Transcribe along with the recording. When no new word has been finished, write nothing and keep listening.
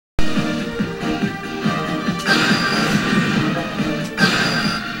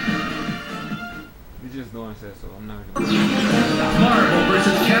everyone says so. I'm not gonna. Marvel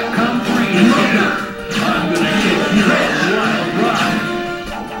vs. Capcom 3 together. I'm gonna give you a wild ride.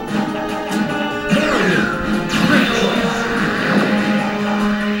 Morgan, great choice.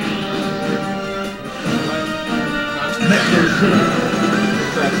 Metro City.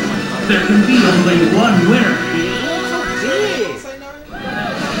 There can be only one winner.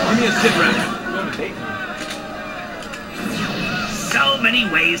 Give me a sit rep. So many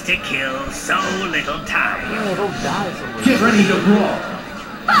ways to kill so little time. Get ready to brawl.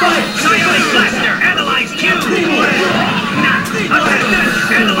 Fight! Psionic Blaster! Analyze Q!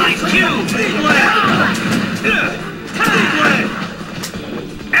 Analyze Q!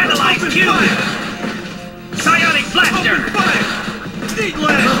 Analyze Q! Psionic Blaster!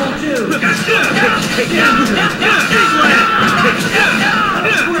 Level 2.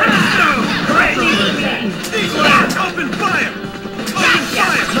 Open fire!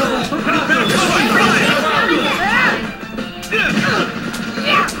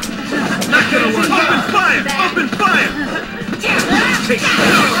 Not gonna work! Open fire! Open fire!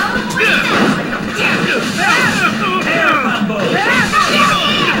 Air combo.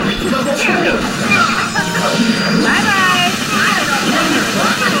 Bye-bye!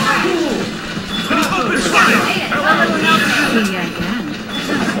 Open fire! See ya again.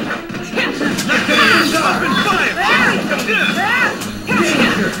 Not gonna work! Open fire!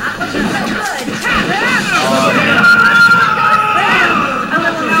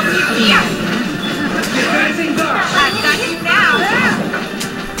 Rising guard. I've got you now!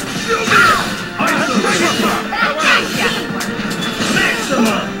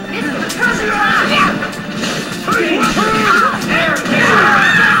 Maximum.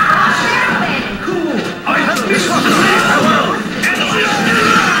 Cool. I have this one!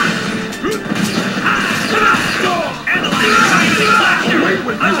 Analyze Psionic Blaster!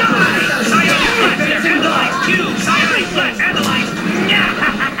 Psionic Blaster! Analyze Q! Psionic Blaster! Analyze...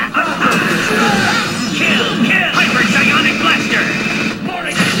 Kill! Hyper Psionic Blaster!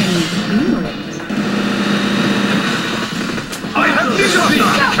 I have this one!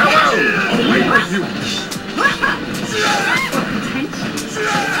 Farewell! Away with you!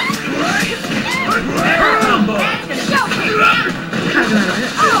 Air combo. Air combo.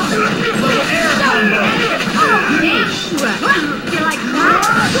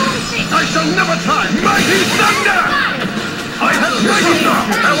 I shall never tie Mighty Thunder! I have Mighty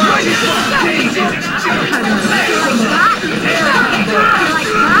Thunder! Mighty Thunder!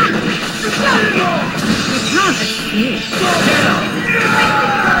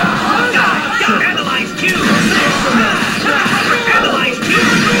 Analyze Q! Analyze Q!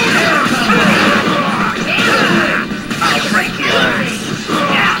 I'll break you!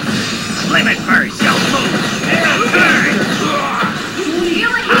 Limit first, don't move! Turn!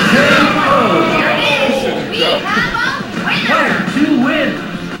 Player 2 wins.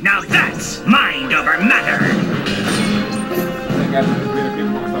 Now that's mind over matter!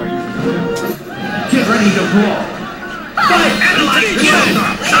 Get ready to brawl. Fight! Analyze Q!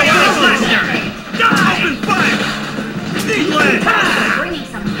 Psionic Blaster! Open fire! Deepland!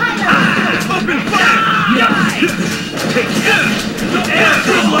 Open fire!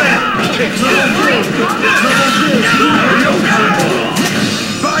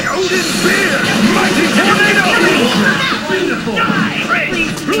 By Odin's spear! Mighty tornado! Beautiful.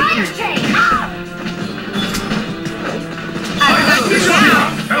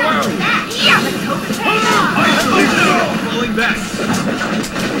 Falling back!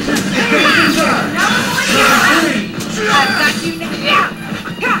 I've got you now!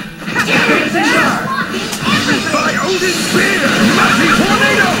 By Odin's spear! Mighty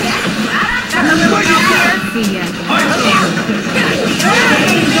tornado! See ya.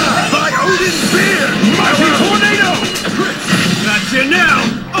 By Odin's spear! Mighty tornado! Got you now!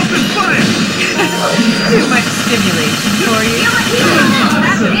 Open fire! Too much stimulation for you.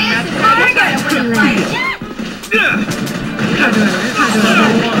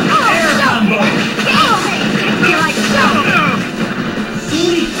 Air combo.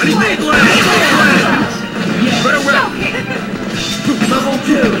 Farewell! Level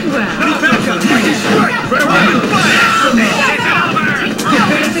 2. Mighty strike! Farewell!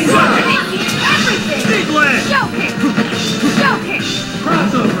 Defacing guard. Deepland!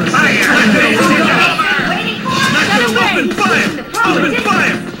 Crossover. Fire! Open fire! Open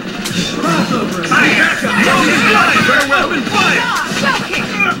fire! Crossover. Fire! Farewell! Open fire!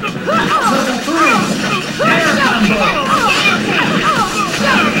 Level 3. Air combo.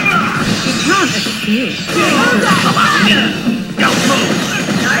 You can't escape. Don't move!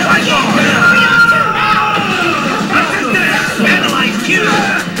 Analyze Q!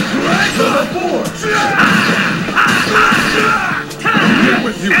 Level 4.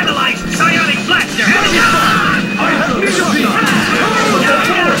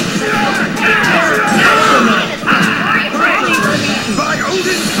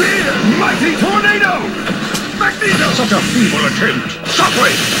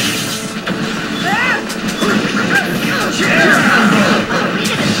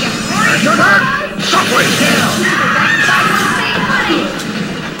 Shockwave!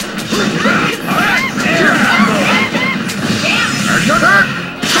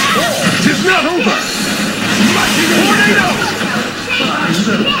 Tis not over! Mighty tornado!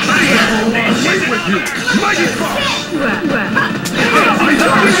 Away with you! Mighty spark!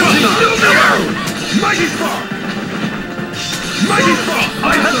 Mighty spark! Mighty spark!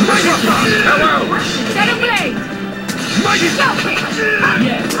 I have mighty spark! Hello! Set a blade! Mighty spark!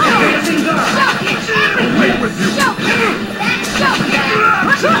 Yes. Away with you!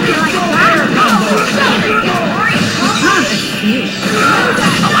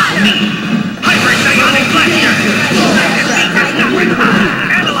 Hyper-psionic blaster!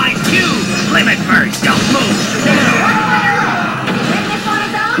 Analyze Q! Limit first, don't move!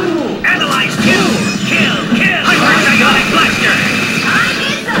 Analyze Q! Kill! Hyper-psionic blaster!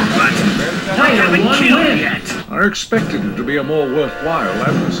 But I haven't killed yet! I expected you to be a more worthwhile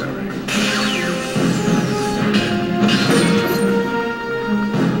adversary.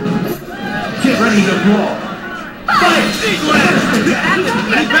 Get ready to brawl. Fight!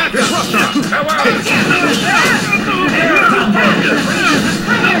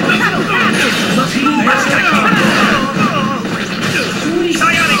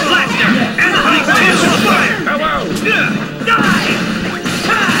 Psionic blaster! Analyze Q! Fire! Die!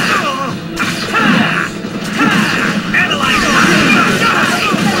 Analyze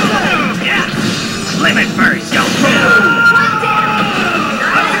Limit first, don't move!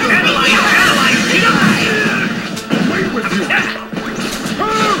 Analyze Q! Away with you!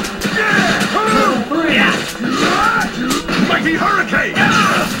 Mighty hurricane!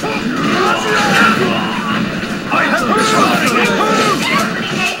 I have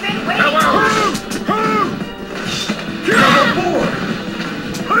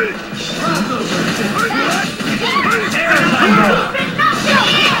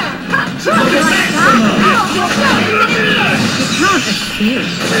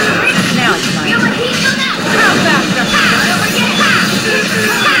Now it's mine.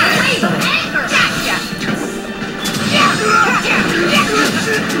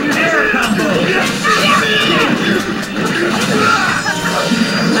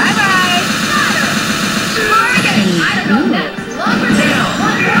 Bye-bye! I don't know that.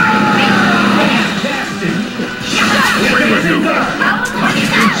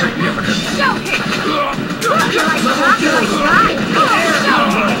 Now it's mine.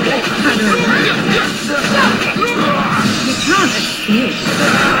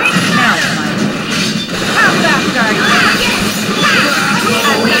 How fast are you?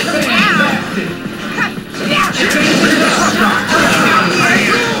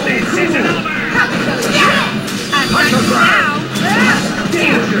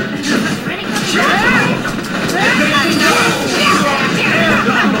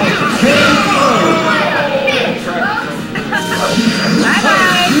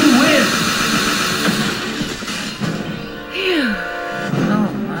 Bye-bye! Oh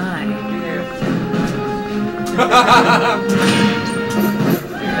my.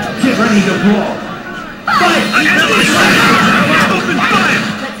 Get ready to brawl. Fight! Open fire!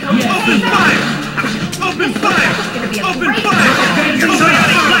 Open fire! Open fire! Open fire!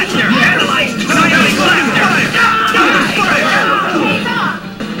 Psionic blaster! Analyze Psionic blaster!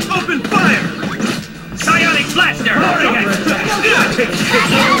 Open fire! Psionic blaster!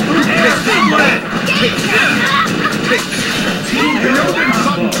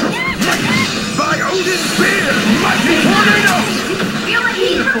 By Odin's spear! Mighty tornado!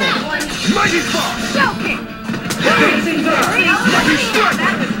 Mighty spark! Mighty strike!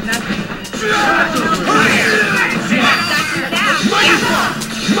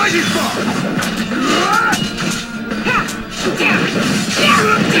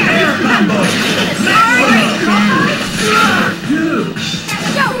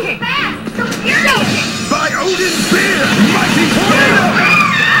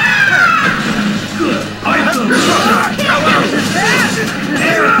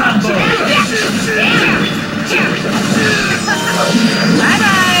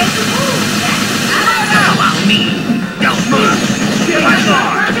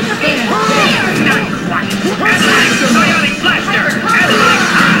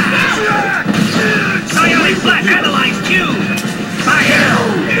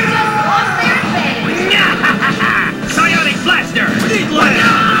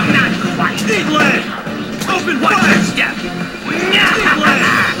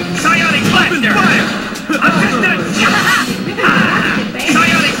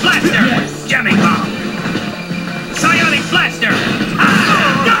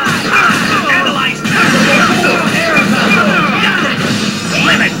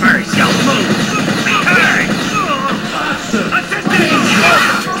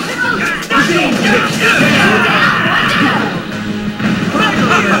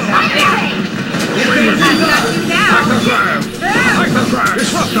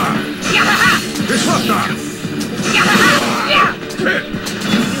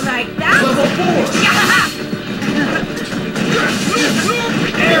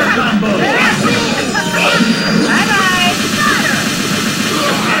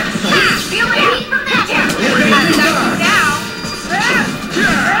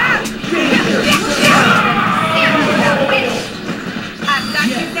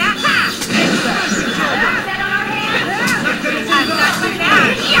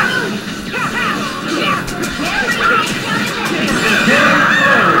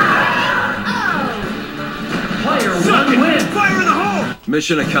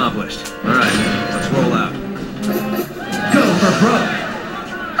 Mission accomplished. All right, let's roll out. Go for broke.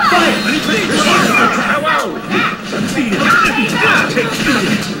 Fight!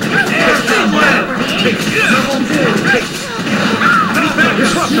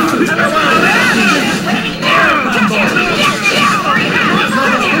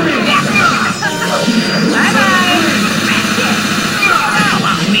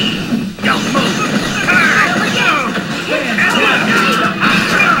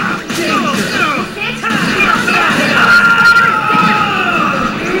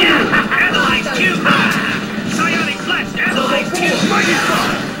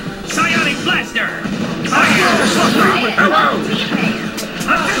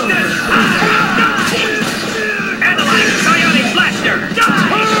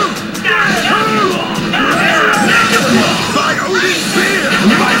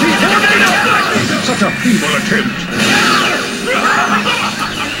 Such a feeble attempt!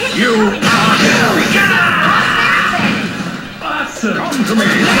 You are Awesome! come to me!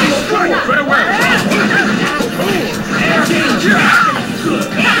 Farewell!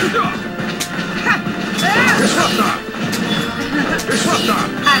 Disruptor! Disruptor!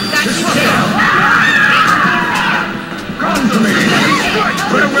 Come to me!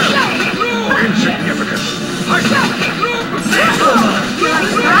 Farewell! Insignificant!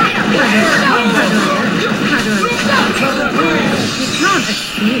 You can't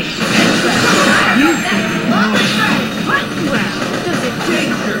escape. You think no. Well, does it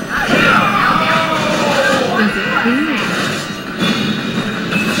feel? Does it feel?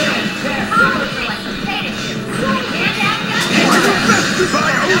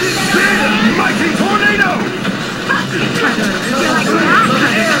 By Odin's spear! Mighty tornado! You like that?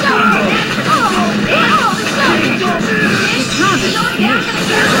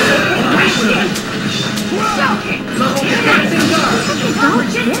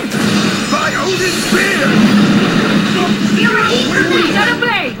 By Odin's spear! Got a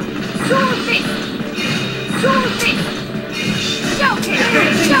blade! Sword this! Sword this! Choke it!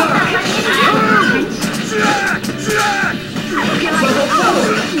 Choke it!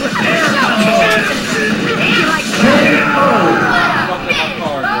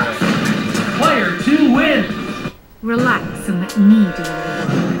 Player 2 wins! Relax and let me do all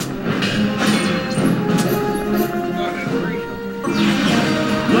the work.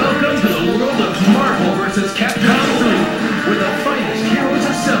 Welcome to the world of Marvel vs. Capcom 3, where the finest heroes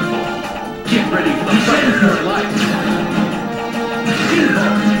assemble. Get ready for the fight of your life.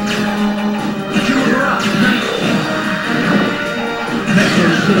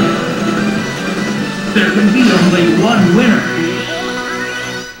 There can be only one winner.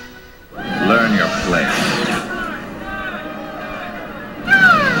 Learn your place.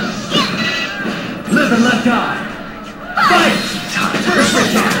 Live and let die. Fight!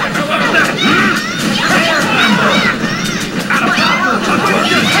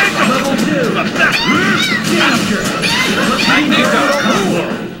 Level 2.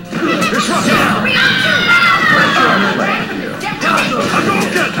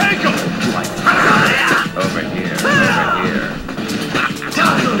 Over here.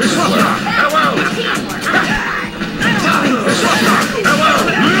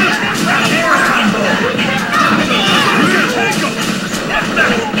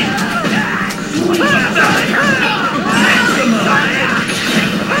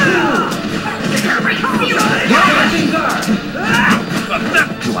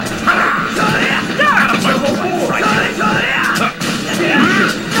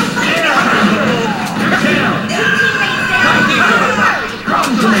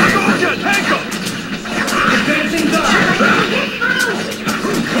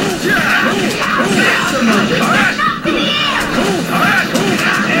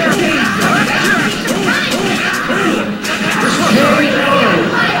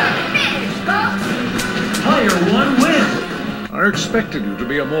 I expected you to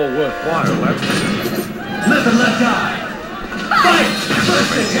be a more worthwhile adversary. Live and let die. Fight!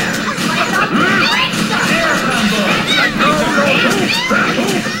 First attack. Air combo.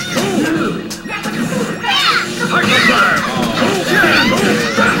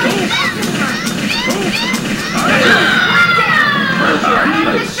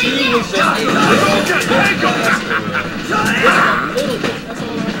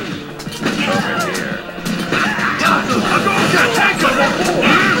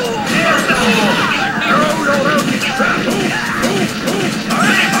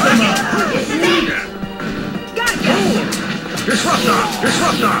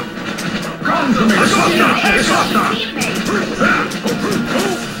 Disruptor! Come to me!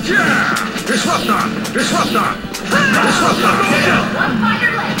 Disruptor! One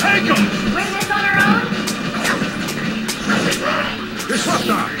fighter left. Take him! Win this on our own?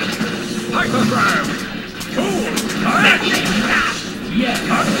 Disruptor! Hyperdrive! Alright! Yes.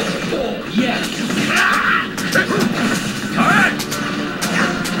 Yes. Alright!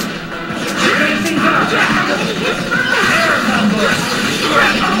 Facing guard. Air combo.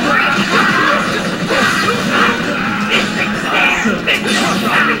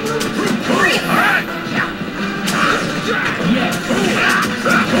 Alright! Yes.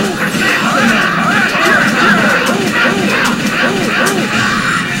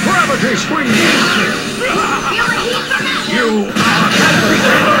 Gravity squeeze! Feel the heat from that one? You are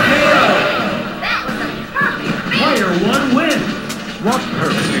That was a perfect finish. Player 1 win. What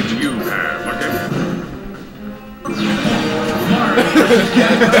purpose did you have again?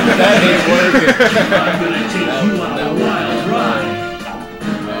 That ain't working. I'm gonna take you on a wild ride.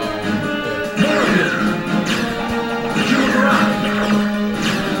 Morgan. Jumarat.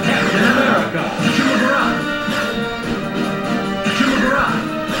 Captain America. Jumarat. Jumarat.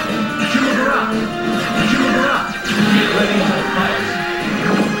 Jumarat. Jumarat. Get ready to fight.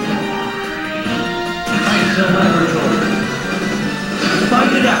 Fight the laboratory.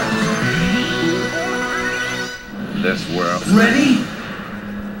 Fight it out. This world. Ready?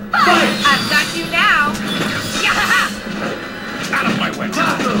 Fight! I've got you now. Out of my way! It's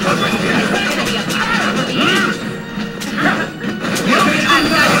gonna be a battle for the ages. I've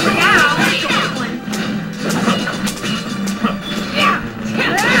got you now. Take that one.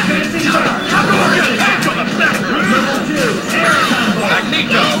 Facing guard. Level 2. Air combo.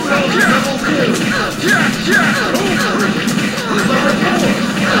 Magneto! Level 2.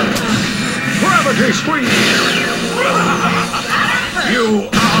 Gravity squeeze! You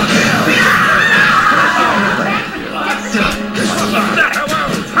are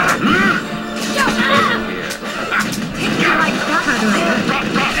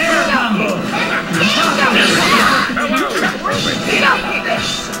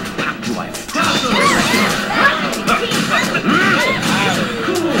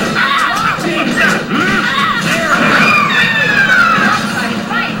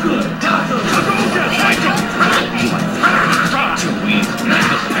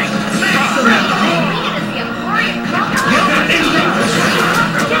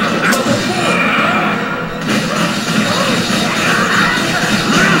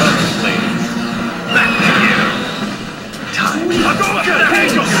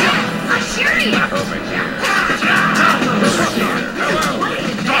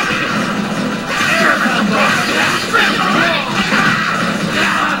Air combo.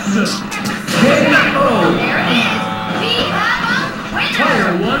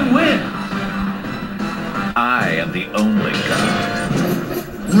 Player 1 win. I am the only god.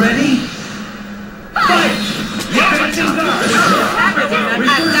 Ready? Fight! Facing guard.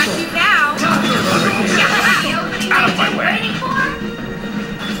 I've got you now. Out of my way!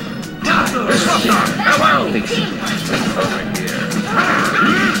 Disruptor! Hello! Over here.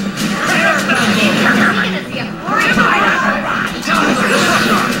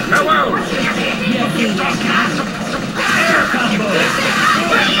 Hello! Air combo. Air combo.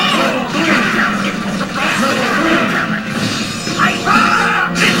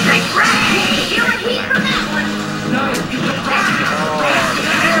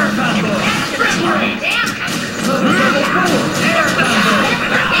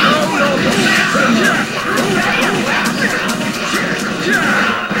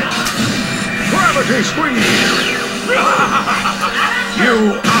 Gravity squeeze! You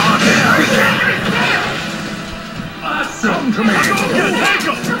are defeated! Come to me!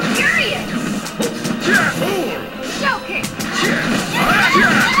 So curious. Showcase.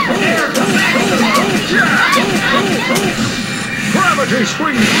 Gravity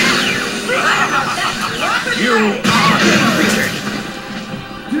squeeze! You are defeated!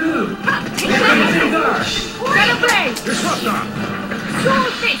 Dude. Facing guard. Settle blade. Disruptor!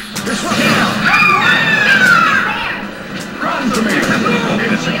 Sword fist. Disruptor! Run to me!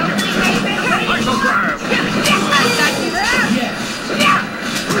 Hyperdrive! Yes.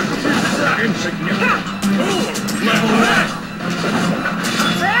 Insignificant! Level 1.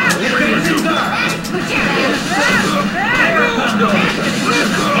 Facing guard. Air combo.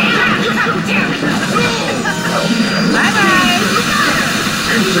 Bye-bye.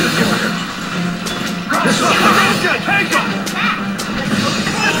 Insignificant! Disruptor! Take him!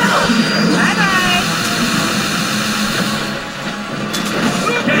 Bye-bye.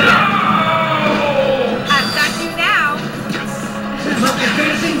 I've got you now.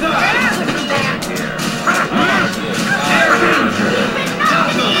 Facing guard.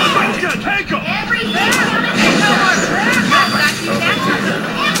 Take him!